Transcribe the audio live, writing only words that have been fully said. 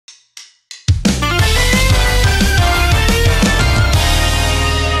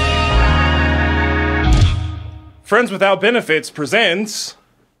Friends Without Benefits presents...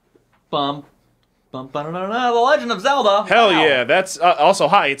 Bum. Bum, ba, da, da, da, The Legend of Zelda. Hell yeah, that's... also,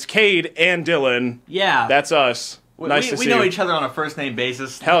 hi, it's Cade and Dylan. Yeah. That's us. Nice to see you. We know each other on a first-name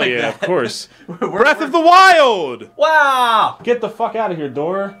basis. Hell like yeah, that. of course. Breath of the Wild! Wow! Get the fuck out of here,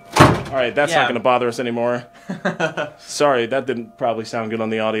 door. Alright, that's not gonna bother us anymore. Sorry, that didn't probably sound good on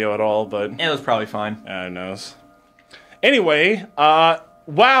the audio at all, but... It was probably fine. Who knows. Anyway,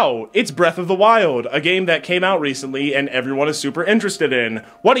 wow, it's Breath of the Wild, a game that came out recently and everyone is super interested in.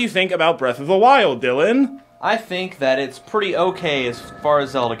 What do you think about Breath of the Wild, Dylan? I think that it's pretty okay as far as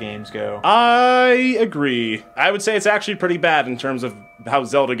Zelda games go. I agree. I would say it's actually pretty bad in terms of how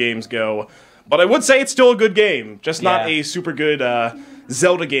Zelda games go. But I would say it's still a good game. Just not a super good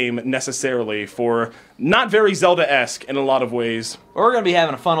Zelda game necessarily, for not very Zelda-esque in a lot of ways. We're going to be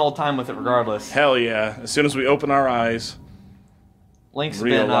having a fun old time with it regardless. Hell yeah. As soon as we open our eyes, Link's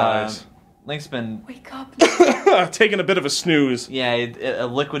been... Wake up. taking a bit of a snooze. Yeah, a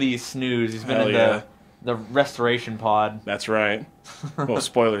liquidy snooze. He's been in the restoration pod. That's right. Well,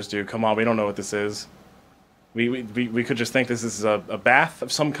 spoilers, dude. Come on, we don't know what this is. We could just think this is a bath of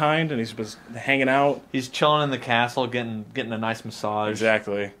some kind, and he's just hanging out. He's chilling in the castle, getting a nice massage.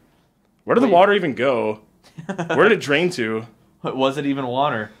 Exactly. Where did the water even go? Where did it drain to? Was it even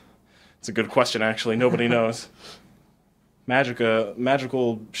water? It's a good question, actually. Nobody knows.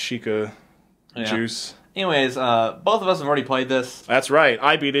 Magical Sheikah juice. Anyways, both of us have already played this. That's right.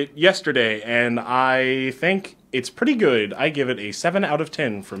 I beat it yesterday, and I think it's pretty good. I give it a 7 out of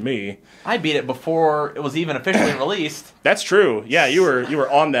 10 from me. I beat it before it was even officially released. That's true. Yeah, you were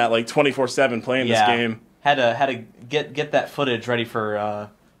on that like 24/7 playing this game. Had to get that footage ready for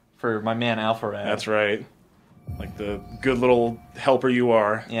my man Alpharad. That's right. Like the good little helper you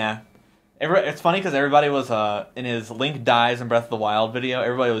are. Yeah. It's funny because everybody was, in his Link dies in Breath of the Wild video,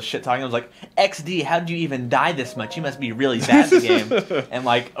 everybody was shit-talking. It was like, XD, how did you even die this much? You must be really bad at the game. And,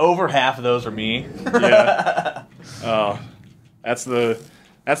 like, over half of those are me. Yeah. Oh. That's the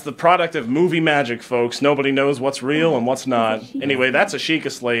product of movie magic, folks. Nobody knows what's real and what's not. Anyway, that's a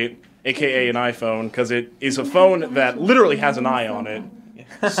Sheikah Slate, a.k.a. an iPhone, because it is a phone that literally has an eye on it.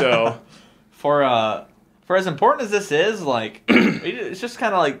 So... For as important as this is, like, it's just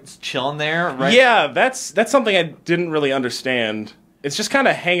kind of like chilling there, right? Yeah, that's something I didn't really understand. It's just kind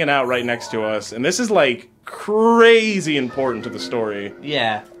of hanging out right next to us, and this is like crazy important to the story.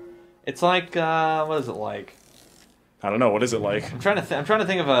 Yeah, it's like what is it like? I don't know. What is it like? I'm trying to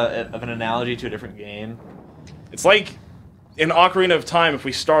think of an analogy to a different game. It's like in Ocarina of Time. If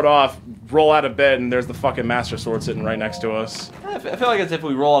we start off, roll out of bed, and there's the fucking Master Sword sitting right next to us. I feel like it's if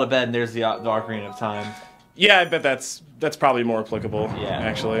we roll out of bed and there's the Ocarina of Time. Yeah, I bet that's probably more applicable. Yeah,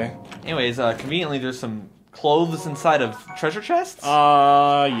 actually. Anyways, conveniently, there's some clothes inside of treasure chests.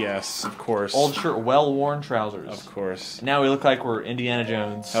 Yes, of course. Old shirt, well-worn trousers. Of course. And now we look like we're Indiana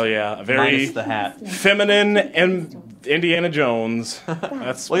Jones. Hell yeah, a very minus the hat. Feminine and Indiana Jones.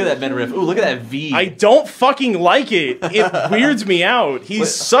 That's look at that midriff. Ooh, look at that V. I don't fucking like it. It weirds me out.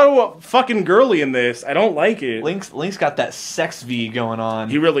 He's so fucking girly in this. I don't like it. Link's got that sex V going on.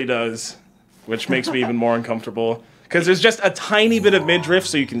 He really does. Which makes me even more uncomfortable. Because there's just a tiny bit of midriff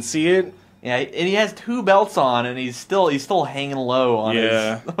so you can see it. Yeah, and he has 2 belts on, and he's still hanging low on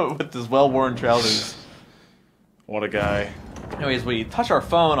his with his well-worn trousers. What a guy. Anyways, we touch our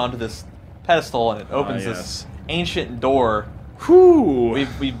phone onto this pedestal, and it opens this ancient door. Whew!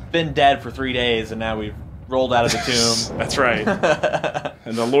 We've been dead for 3 days, and now we've rolled out of the tomb. That's right.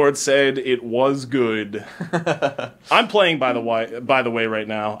 And the Lord said it was good. I'm playing by the way right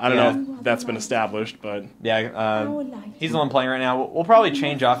now. I don't know if that's been established, but yeah, he's the one playing right now. We'll probably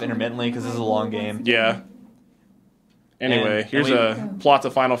change off intermittently because this is a long game. Yeah. Anyway, here's a plot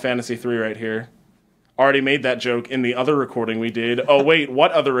to Final Fantasy III right here. Already made that joke in the other recording we did. Oh wait,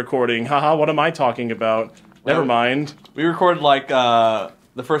 what other recording? Haha, what am I talking about? Never mind. We recorded like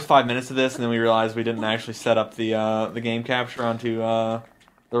the first 5 minutes of this, and then we realized we didn't actually set up the game capture onto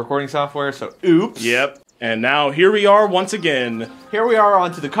the recording software, so oops. Yep. And now here we are once again. Here we are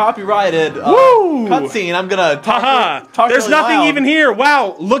onto the copyrighted cutscene. I'm gonna talk There's really nothing loud. even here.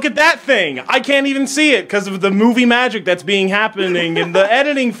 Wow, look at that thing. I can't even see it because of the movie magic that's happening in the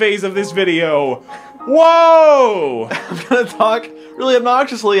editing phase of this video. Whoa! I'm gonna talk really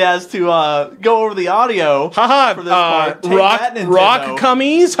obnoxiously as to go over the audio for this part. Rock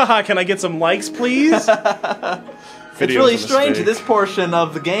cummies? Haha, can I get some likes, please? It's really strange. This portion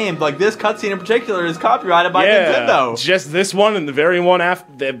of the game, like this cutscene in particular, is copyrighted by Nintendo. Just this one and the very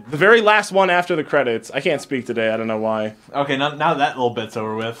last one after the credits. I can't speak today. I don't know why. Okay, now that little bit's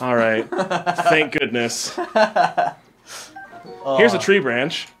over with. All right. Thank goodness. Here's a tree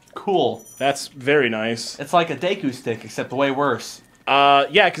branch. Cool. That's very nice. It's like a Deku stick, except way worse.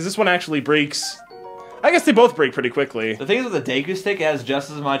 Yeah, because this one actually breaks. I guess they both break pretty quickly. The thing is, with the Deku stick, it has just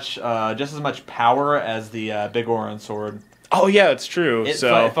as much power as the Big Oran sword. Oh yeah, it's true. It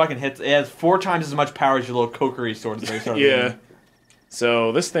so fucking hits. It has 4 times as much power as your little Kokiri sword. At the very start of the yeah. game.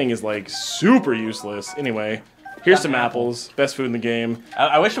 So this thing is like super useless. Anyway, here's some apples. Best food in the game.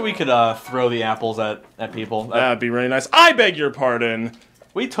 I wish that we could throw the apples at people. That'd be really nice. I beg your pardon.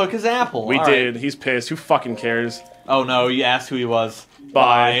 We took his apple. We All did. right. He's pissed. Who fucking cares? Oh no, you asked who he was.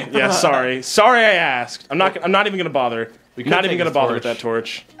 Bye. Yeah, sorry. Sorry I asked. I'm not even gonna bother. We Not could even take gonna his bother with torch. that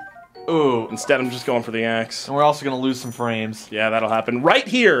torch. Ooh. Instead, I'm just going for the axe. And we're also gonna lose some frames. Yeah, that'll happen. Right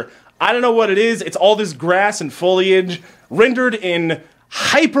here. I don't know what it is. It's all this grass and foliage rendered in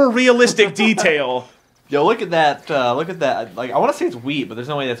hyper-realistic detail. Yo, look at that. Look at that. Like, I want to say it's wheat, but there's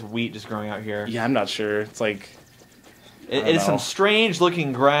no way that's wheat just growing out here. Yeah, I'm not sure. It's like... It is some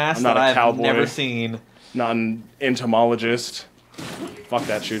strange-looking grass I'm not that a I've cowboy. never seen. Not an entomologist. Fuck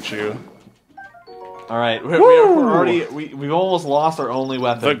that choo-choo. All right, we've almost lost our only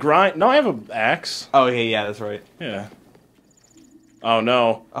weapon. The grind... No, I have an axe. Oh, yeah, that's right. Yeah. Oh,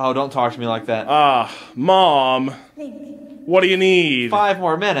 no. Oh, don't talk to me like that. Mom. What do you need? 5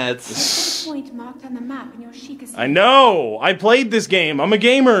 more minutes. Point marked on the map in your Sheikah. I know! I played this game! I'm a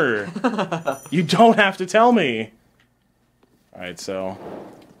gamer! You don't have to tell me! Alright, so...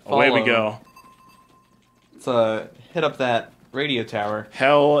 Away we go. Let's hit up that radio tower.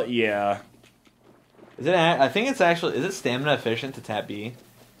 Hell yeah. Is it? I think it's actually... Is it stamina efficient to tap B?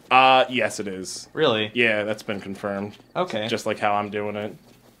 Yes it is. Really? Yeah, that's been confirmed. Okay. Just like how I'm doing it.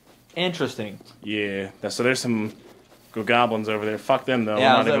 Interesting. Yeah. So there's some goblins over there. Fuck them, though.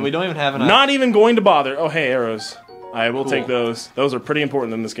 Yeah, we don't even have enough... Not even going to bother. Oh, hey, arrows. I will Cool. take those. Those are pretty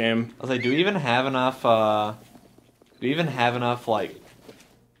important in this game. I was like, do we even have enough, like...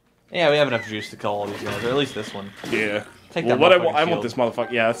 Yeah, we have enough juice to kill all these guys, or at least this one. Yeah. Take Well, that what I motherfucking want shield. this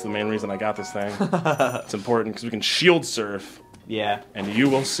motherfucker... Yeah, that's the main reason I got this thing. It's important, because we can shield surf. Yeah. And you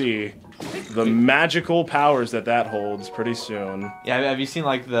will see the magical powers that holds pretty soon. Yeah, have you seen,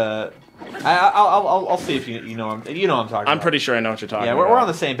 like, the... I'll see if you know what I'm talking about. I'm pretty sure I know what you're talking Yeah, about. we're on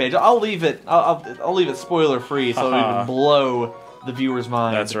the same page. I'll leave it spoiler free so it doesn't blow the viewer's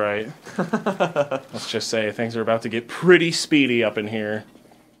mind. That's right. Let's just say things are about to get pretty speedy up in here.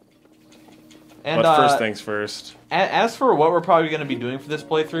 And, but first things first. As for what we're probably going to be doing for this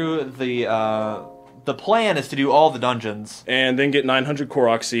playthrough, the plan is to do all the dungeons. And then get 900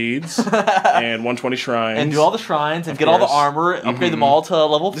 Korok seeds and 120 shrines. And do all the shrines and get all the armor, upgrade them all to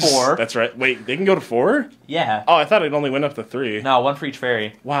level 4. That's right. Wait, they can go to 4? Yeah. Oh, I thought it only went up to 3. No, 1 for each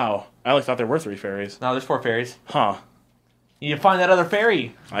fairy. Wow. I only thought there were 3 fairies. No, there's 4 fairies. Huh. You need to find that other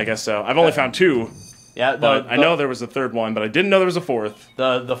fairy. I guess so. I've only found 2. Yeah, But I know there was a 3rd one, but I didn't know there was a 4th.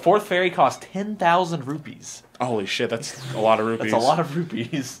 The 4th fairy costs 10,000 rupees. Holy shit, that's a lot of rupees. That's a lot of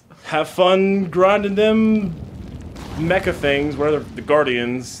rupees. Have fun grinding them mecha things. Where are the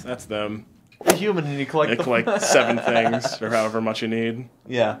guardians? That's them. A human and you collect They them. collect 7 things, or however much you need.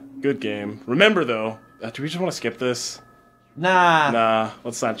 Yeah. Good game. Remember, though, do we just want to skip this? Nah. Nah,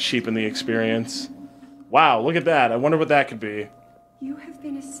 let's not cheapen the experience. Wow, look at that. I wonder what that could be. You have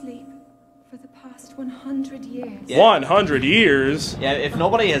been asleep for the past 100 years. Yeah. 100 years? Yeah, if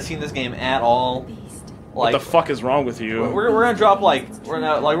nobody has seen this game at all, Beast. What like the fuck is wrong with you? we're gonna drop we're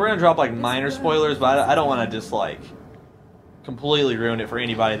gonna drop minor spoilers, but I don't want to just completely ruin it for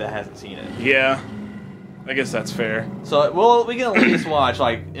anybody that hasn't seen it. Yeah, I guess that's fair. So we can at least watch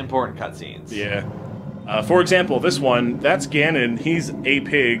important cutscenes. Yeah. For example, this one, that's Ganon. He's a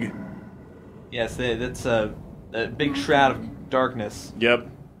pig. Yes, that's a big shroud of darkness. Yep.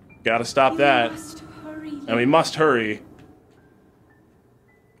 Gotta stop that. You must hurry. And we must hurry.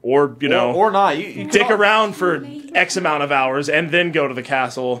 Or, you know, or not. You dick around for X amount of hours and then go to the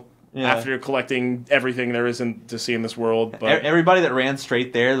castle Yeah. after you're collecting everything there isn't to see in this world. But Everybody that ran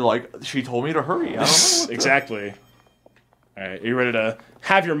straight there, they're like, she told me to hurry. I don't know. exactly. All right, are you ready to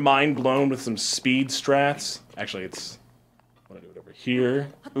have your mind blown with some speed strats? Actually, it's... I want to do it over here.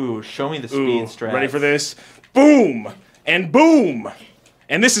 Ooh, show me the Ooh, speed strats. ready for this? Boom! And boom!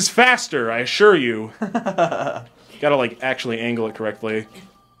 And this is faster, I assure you. Gotta, actually angle it correctly.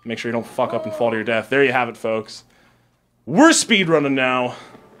 Make sure you don't fuck up and fall to your death. There you have it, folks. We're speedrunning now.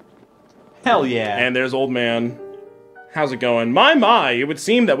 Hell yeah. And there's old man. How's it going? My, it would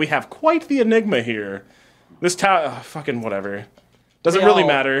seem that we have quite the enigma here. This tower... fucking whatever. Doesn't They really all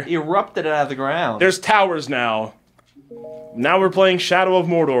matter. Erupted out of the ground. There's towers now. Now we're playing Shadow of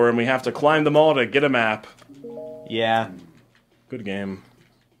Mordor, and we have to climb them all to get a map. Yeah. Good game.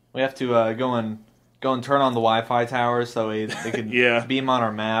 We have to go and go and turn on the Wi-Fi towers so they could beam on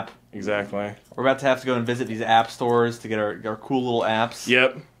our map. Exactly. We're about to have to go and visit these app stores to get our cool little apps.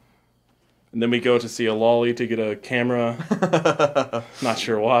 Yep. And then we go to see a lolly to get a camera. Not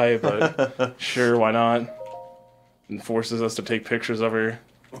sure why, but sure, why not? And forces us to take pictures of her.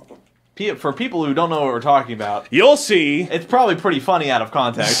 For people who don't know what we're talking about, you'll see. It's probably pretty funny out of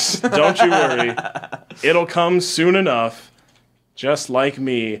context. Don't you worry. It'll come soon enough. Just like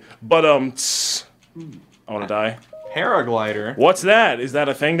me. But, I want to die. Paraglider. What's that? Is that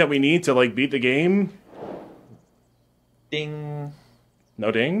a thing that we need to, like, beat the game? Ding.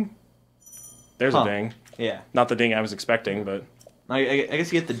 No ding? There's a ding. Yeah. Not the ding I was expecting, but... I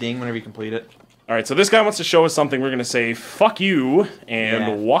guess you get the ding whenever you complete it. Alright, so this guy wants to show us something. We're going to say, fuck you,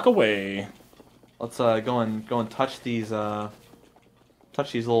 and walk away. Let's go and touch these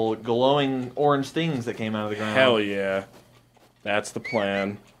little glowing orange things that came out of the ground. Hell yeah. That's the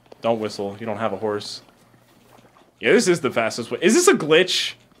plan. Don't whistle. You don't have a horse. Yeah, this is the fastest way. Is this a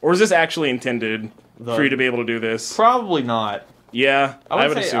glitch? Or is this actually intended for you to be able to do this? Probably not. Yeah, I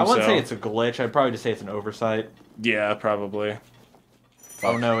would assume so. I wouldn't say it's a glitch. I'd probably just say it's an oversight. Yeah, probably.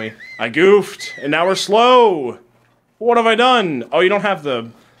 Oh, no. I goofed, and now we're slow. What have I done? Oh, you don't have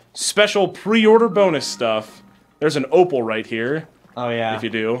the special pre-order bonus stuff. There's an opal right here. Oh, yeah. If you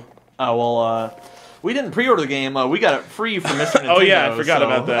do. Oh, well, we didn't pre-order the game. We got it free from Mr. Nintendo. Oh, yeah, I forgot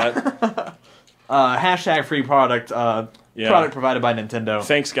about that. Hashtag free product. Product provided by Nintendo.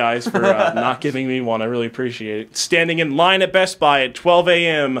 Thanks, guys, for not giving me one. I really appreciate it. Standing in line at Best Buy at 12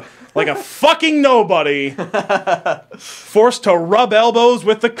 a.m. like a fucking nobody. Forced to rub elbows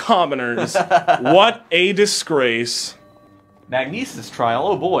with the commoners. What a disgrace. Magnesis Trial,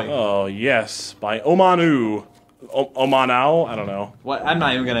 oh boy. Oh, yes, by Omanu. Omanao? I don't know. What? I'm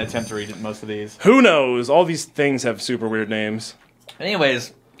not even going to attempt to read most of these. Who knows? All these things have super weird names.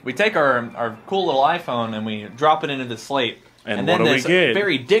 Anyways, we take our cool little iPhone and we drop it into the slate. And then what do we this get?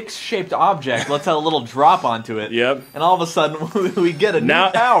 very dick-shaped object lets out a little drop onto it. Yep. And all of a sudden, we get a new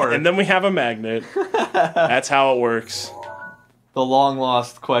power. And then we have a magnet. That's how it works. The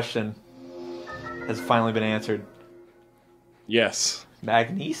long-lost question has finally been answered. Yes.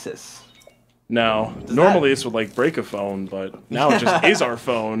 Magnesis. No. Normally this would, like, break a phone, but now it just is our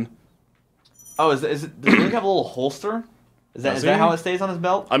phone. Oh, does Link have a little holster? Is that how it stays on his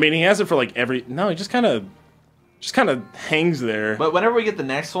belt? I mean, he has it for, like, no, he just kind of hangs there. But whenever we get the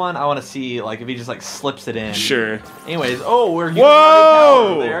next one, I want to see, like, if he just, like, slips it in. Sure. Anyways, we're using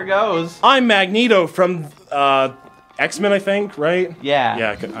Whoa! power. There it goes. I'm Magneto from, X-Men, I think, right? Yeah.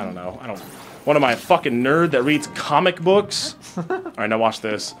 Yeah, I don't know. What am I, a fucking nerd that reads comic books? Alright, now watch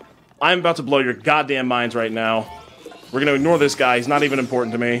this. I'm about to blow your goddamn minds right now. We're gonna ignore this guy. He's not even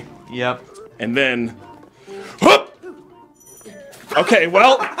important to me. Yep. And then... Whoop! Okay,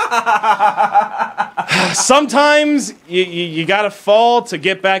 well... sometimes you gotta fall to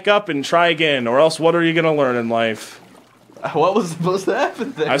get back up and try again, or else what are you gonna learn in life? What was supposed to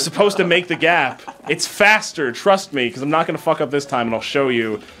happen there? I was supposed to make the gap. It's faster, trust me, because I'm not gonna fuck up this time, and I'll show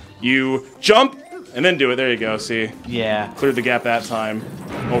you. You jump, and then do it. There you go, see? Yeah. Cleared the gap that time.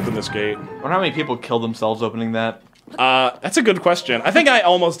 Open this gate. I wonder how many people killed themselves opening that. That's a good question. I think I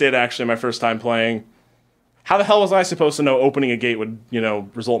almost did, actually, my first time playing. How the hell was I supposed to know opening a gate would,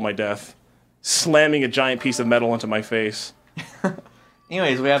 result in my death? Slamming a giant piece of metal into my face.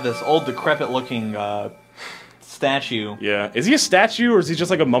 Anyways, we have this old, decrepit-looking statue. Yeah. Is he a statue, or is he just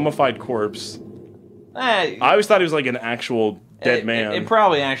like a mummified corpse? I always thought he was like an actual dead man. It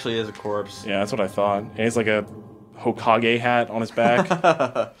probably actually is a corpse. Yeah, that's what I thought. And he's like a Hokage hat on his back.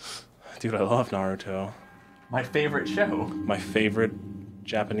 Dude, I love Naruto. My favorite show. My favorite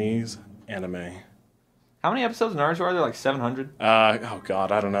Japanese anime. How many episodes of Naruto are there? Like 700? Oh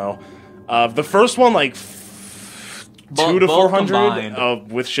god, I don't know. The first one, like 200 to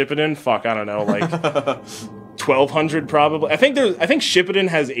 400. With Shippuden, fuck, I don't know, like 1,200 probably. I think Shippuden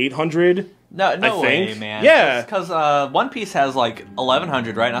has 800. No way, man. Yeah, because One Piece has like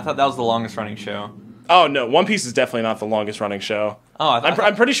 1,100, right? And I thought that was the longest running show. Oh no, One Piece is definitely not the longest running show. Oh,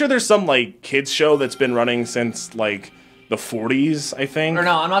 I'm pretty sure there's some like kids show that's been running since like the 40s, I think. Or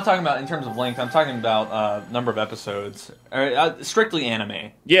no, I'm not talking about in terms of length. I'm talking about number of episodes. Strictly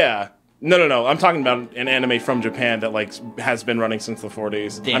anime. Yeah. No. I'm talking about an anime from Japan that like has been running since the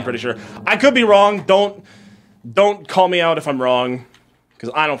 40s. Damn. I'm pretty sure. I could be wrong. Don't call me out if I'm wrong, because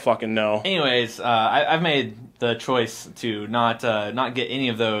I don't fucking know. Anyways, I've made the choice to not get any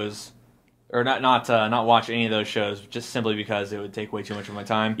of those, or not watch any of those shows, just simply because it would take way too much of my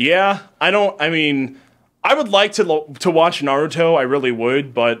time. Yeah, I mean, I would like to watch Naruto. I really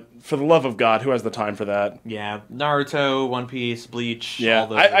would, but for the love of God, who has the time for that? Yeah, Naruto, One Piece, Bleach. Yeah, all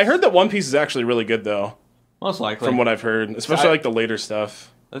those. I heard that One Piece is actually really good though. Most likely. From what I've heard, especially like the later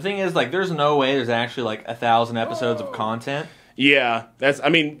stuff. The thing is, like, there's no way there's actually like 1,000 episodes of content. Yeah, I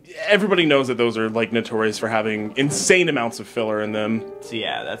mean, everybody knows that those are like notorious for having insane amounts of filler in them. So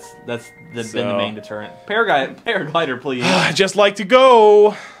yeah, that's been the main deterrent. Paraglider, please. I'd just like to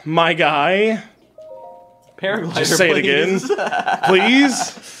go, my guy. Paraglider, Just say please. it again,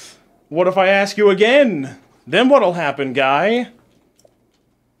 please. What if I ask you again? Then what'll happen, guy?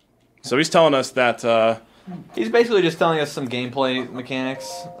 So he's telling us that. He's basically just telling us some gameplay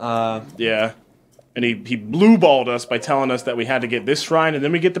mechanics. Yeah. And he blue-balled us by telling us that we had to get this shrine and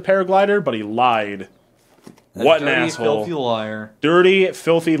then we get the paraglider, but he lied. What an asshole. Dirty, filthy liar. Dirty,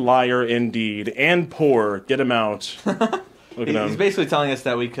 filthy liar indeed. And poor. Get him out. Look at him. He's basically telling us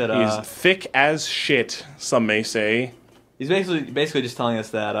that we could... He's thick as shit, some may say. He's basically just telling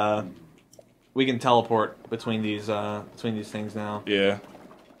us that we can teleport between these things now. Yeah.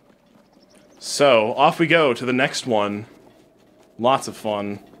 So, off we go to the next one. Lots of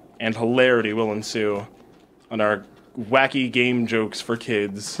fun. And hilarity will ensue on our wacky game jokes for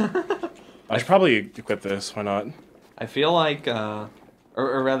kids. I should probably equip this. Why not? I feel like, or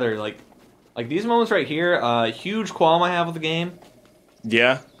rather, like these moments right here. Huge qualm I have with the game.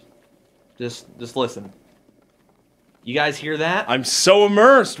 Yeah. Just listen. You guys hear that? I'm so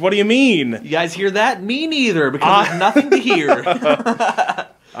immersed. What do you mean? You guys hear that? Me neither, because there's nothing to hear.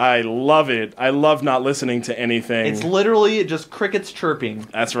 I love it. I love not listening to anything. It's literally just crickets chirping.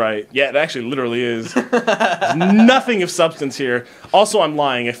 That's right. Yeah, it actually literally is. There's nothing of substance here. Also, I'm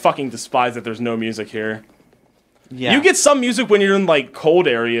lying. I fucking despise that there's no music here. Yeah. You get some music when you're in, like, cold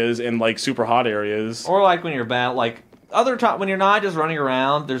areas and, like, super hot areas. Or, like, when you're like, when you're not just running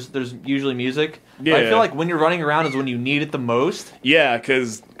around, there's usually music. Yeah. But I feel like when you're running around is when you need it the most. Yeah,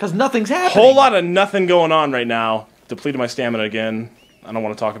 because nothing's happening. Whole lot of nothing going on right now. Depleted my stamina again. I don't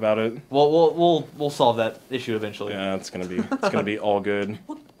want to talk about it. Well, we'll solve that issue eventually. Yeah, it's gonna be all good.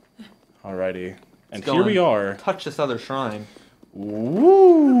 Alrighty, and here we are. Touch this other shrine.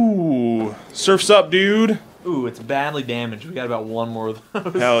 Woo! Surf's up, dude. Ooh, it's badly damaged. We got about one more of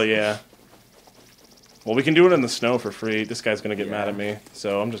those. Hell yeah. Well, we can do it in the snow for free. This guy's gonna get mad at me,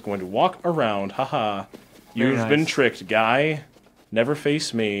 so I'm just going to walk around. Haha. You've been tricked, guy. Never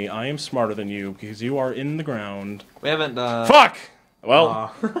face me. I am smarter than you because you are in the ground. We haven't. Fuck.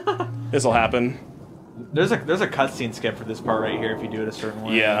 Well, this'll happen. There's a cutscene skip for this part right here if you do it a certain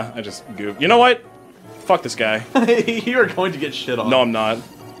way. Yeah, I just goofed. You know what? Fuck this guy. You're going to get shit on. No, I'm not.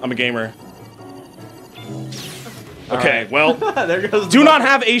 I'm a gamer. Okay, right. well, there goes do not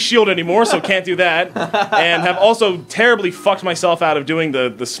have a shield anymore, so can't do that. And have also terribly fucked myself out of doing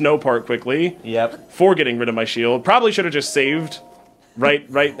the snow part quickly. Yep. For getting rid of my shield. Probably should have just saved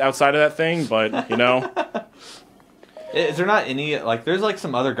right outside of that thing, but, you know. Is there not any, like, there's like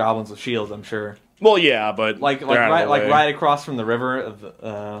some other goblins with shields, I'm sure. Well, yeah, but right across from the river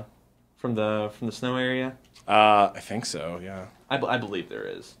of from the snow area. I think so. Yeah. I believe there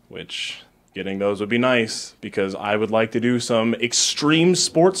is. Which getting those would be nice because I would like to do some extreme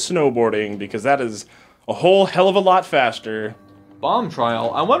sports snowboarding because that is a whole hell of a lot faster. Bomb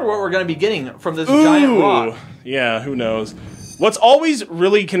trial. I wonder what we're going to be getting from this giant rock. Yeah, who knows. What's always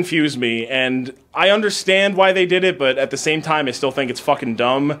really confused me, and I understand why they did it, but at the same time, I still think it's fucking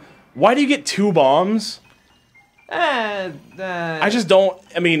dumb. Why do you get 2 bombs? I just don't...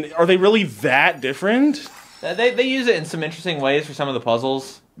 I mean, are they really that different? They use it in some interesting ways for some of the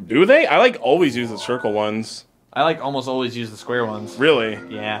puzzles. Do they? I, like, always use the circle ones. I, like, almost always use the square ones. Really?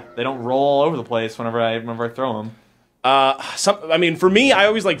 Yeah. They don't roll all over the place whenever I throw them. I mean, for me, I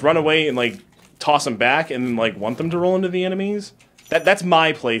always, like, run away and, like, toss them back and like want them to roll into the enemies. That's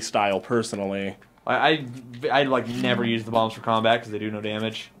my play style personally. I like never use the bombs for combat because they do no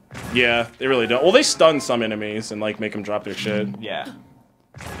damage. Yeah, they really don't. Well, they stun some enemies and like make them drop their shit. Yeah.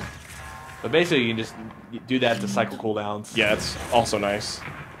 But basically, you can just do that to cycle cooldowns. Yeah, it's also nice.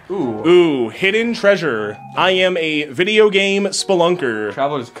 Ooh, hidden treasure. I am a video game spelunker.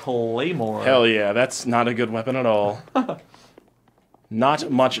 Traveler's Claymore. Hell yeah, that's not a good weapon at all.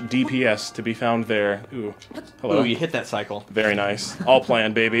 Not much DPS to be found there. Ooh. Hello. Ooh, you hit that cycle. Very nice. All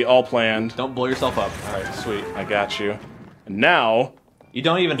planned, baby. All planned. Don't blow yourself up. Alright, sweet. I got you. And now... You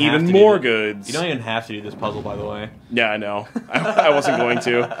don't even have to more goods. You don't even have to do this puzzle, by the way. Yeah, I know. I wasn't going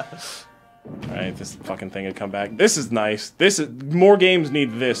to. Alright, this fucking thing had come back. This is nice. More games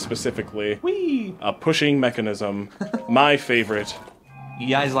need this specifically. Whee! A pushing mechanism. My favorite. You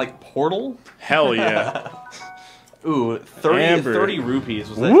guys like Portal? Hell yeah. Ooh, 30 rupees.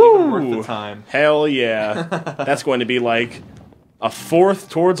 Was that Woo! even worth the time? Hell yeah. That's going to be like A 4th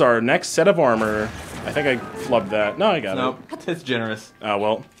towards our next set of armor. I think I flubbed that. No, I got it. Nope, it's generous. Oh,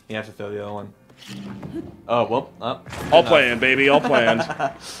 well. You have to throw the other one. Oh, well. All planned, baby. All planned.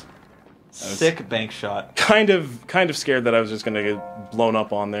 Sick bank shot. Kind of scared that I was just going to get blown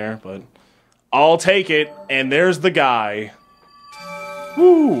up on there, but I'll take it. And there's the guy.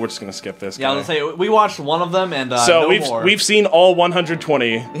 Woo, we're just going to skip this guy. Yeah, I was going to say, we watched one of them, and so no we've seen all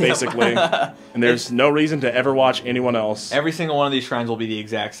 120, basically. And there's no reason to ever watch anyone else. Every single one of these shrines will be the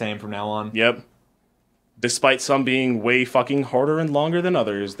exact same from now on. Yep. Despite some being way fucking harder and longer than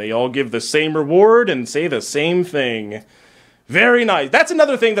others, they all give the same reward and say the same thing. Very nice. That's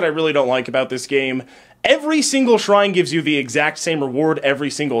another thing that I really don't like about this game. Every single shrine gives you the exact same reward every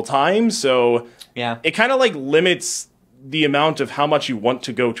single time, so yeah, it kind of like limits the amount of how much you want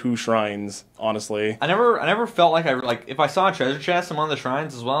to go to shrines, honestly. I never felt like if I saw a treasure chest in one of the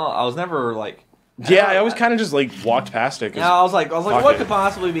shrines as well, I was never like... I always kind of just like walked past it. Yeah, I was like, what could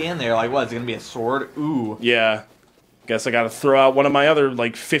possibly be in there? Like, what, is it going to be a sword? Ooh. Yeah. Guess I got to throw out one of my other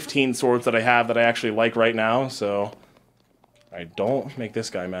like 15 swords that I have that I actually like right now, so... Alright, don't make this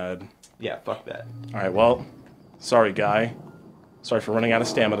guy mad. Yeah, fuck that. Alright, well, sorry guy. Sorry for running out of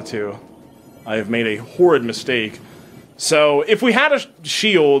stamina too. I have made a horrid mistake. So, if we had a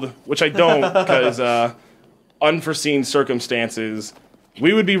shield, which I don't, because unforeseen circumstances,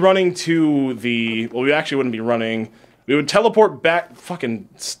 we would be running to the... Well, we actually wouldn't be running. We would teleport back... Fucking...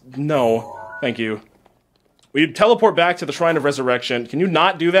 No. Thank you. We'd teleport back to the Shrine of Resurrection. Can you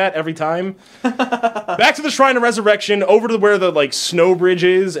not do that every time? Back to the Shrine of Resurrection, over to where the, like, snow bridge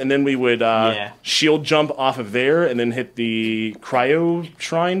is, and then we would shield jump off of there, and then hit the Cryo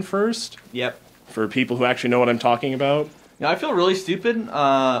Shrine first. Yep. For people who actually know what I'm talking about. You know, I feel really stupid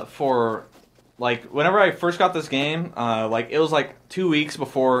for... Like, whenever I first got this game, like, it was like 2 weeks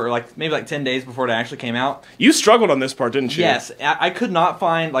before, or like, maybe like 10 days before it actually came out. You struggled on this part, didn't you? Yes. I could not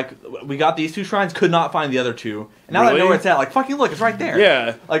find, like, we got these 2 shrines, could not find the other 2. And now that I know where it's at, like, fucking look, it's right there.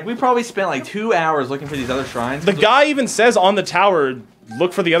 Yeah. Like, we probably spent like 2 hours looking for these other shrines. The guy even says on the tower,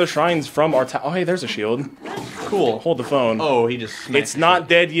 look for the other shrines from our tower. Oh, hey, there's a shield. Cool. Hold the phone. Oh, he just smacked It's not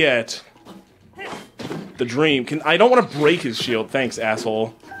dead yet. The dream. I don't want to break his shield. Thanks,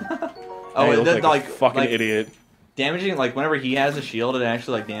 asshole. Oh, hey, that, like a fucking idiot. Damaging, like, whenever he has a shield, it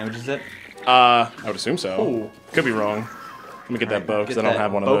actually, like, damages it? I would assume so. Ooh. Could be wrong. Let me get that bow, because I don't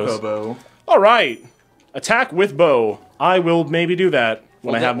have one of those. Bow. Alright! Attack with bow. I will maybe do that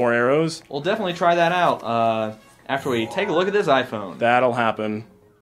when I have more arrows. We'll definitely try that out, after we take a look at this iPhone. That'll happen.